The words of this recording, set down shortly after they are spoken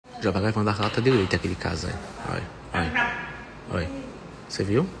Já vai levando a lata de leite aquele caso aí. Olha, olha. Olha. Você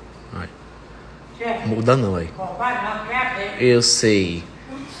viu? Olha. Muda não, aí. Eu sei.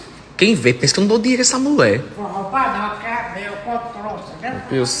 Quem vê pensa que eu não dou dinheiro a essa mulher. Vou roubar não, que é meu, eu trouxe, né?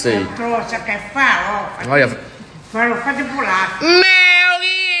 Eu sei. Eu trouxe, que é farofa. Olha. Farofa de bolacha.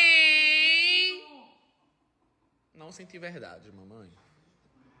 Não senti verdade, mamãe.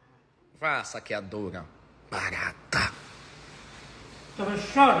 Vá, saqueadora. Barata. Tô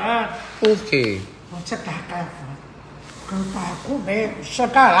chorando. Por quê? Você tava gravando. Quando eu tava comigo.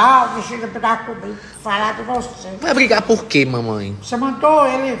 Chega lá, o bichinho brigar comigo. Falar de você. Vai brigar por quê, mamãe? Você mandou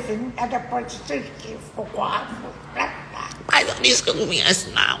ele vir, aí depois você ficou quase. Mas eu disse que eu não conheço,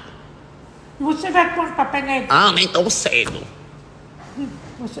 não. Você vai quanto pra Penedo? Ah, nem tão cedo.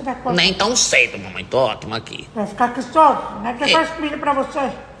 Você vai quanto? Nem tão cedo, mamãe. Tô ótima aqui. Vai ficar aqui só, né? Quem faz comida pra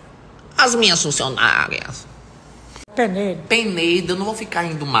você? As minhas funcionárias. Penedo. Penedo, eu não vou ficar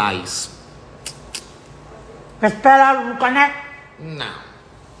indo mais. Vai esperar o Luca, né? Não.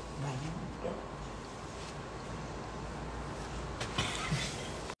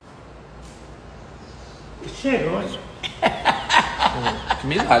 Cheiroso. Que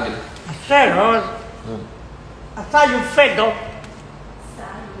milagre. Cheiroso. Saiu um fedor.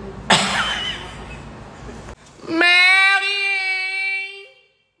 Mary!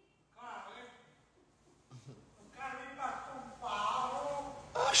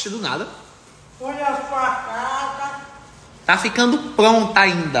 Oxe, do nada. Olha a sua casa. Tá ficando pronta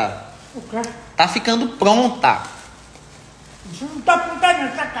ainda. O quê? Tá ficando pronta. Você não tá apontando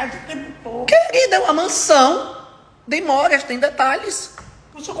essa casa o tempo todo. Querida, é uma mansão. Demoras, tem detalhes.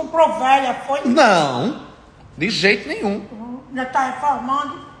 Você comprou velha, foi? Não, de jeito nenhum. Já tá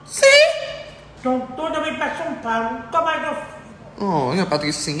reformando. Sim. Então toda vez pra São Paulo. Nunca mais eu... Olha,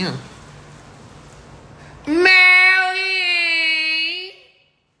 Patricinha. Mary!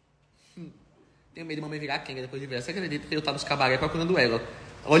 Tenho medo de mamãe virar quenga depois de ver. Você acredita que eu tava nos cabaré procurando ela?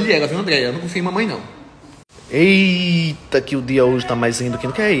 Olha ela, viu, André? Eu não confio em mamãe, não. Eita, que o dia hoje tá mais lindo que...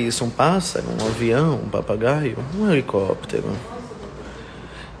 O que é isso? Um pássaro? Um avião? Um papagaio? Um helicóptero?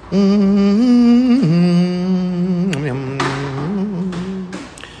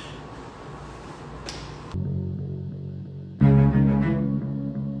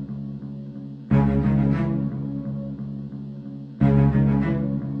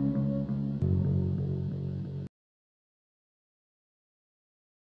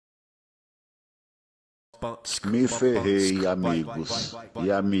 Me ferrei, amigos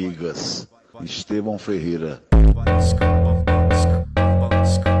e amigas. Estevão Ferreira.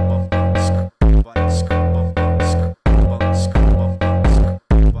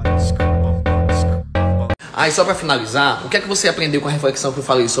 Aí, só pra finalizar, o que é que você aprendeu com a reflexão que eu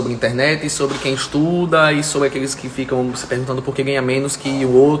falei sobre a internet, sobre quem estuda e sobre aqueles que ficam se perguntando por que ganha menos que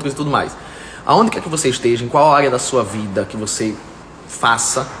o outro e tudo mais? Aonde quer que você esteja, em qual área da sua vida que você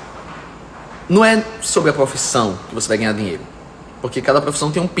faça, não é sobre a profissão que você vai ganhar dinheiro. Porque cada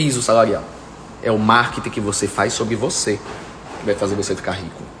profissão tem um piso salarial. É o marketing que você faz sobre você que vai fazer você ficar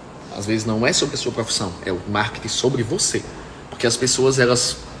rico. Às vezes não é sobre a sua profissão, é o marketing sobre você. Porque as pessoas,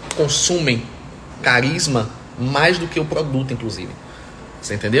 elas consumem carisma mais do que o produto, inclusive.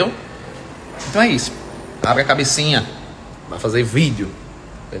 Você entendeu? Então é isso. Abre a cabecinha. Vai fazer vídeo.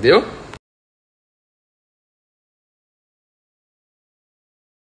 Entendeu?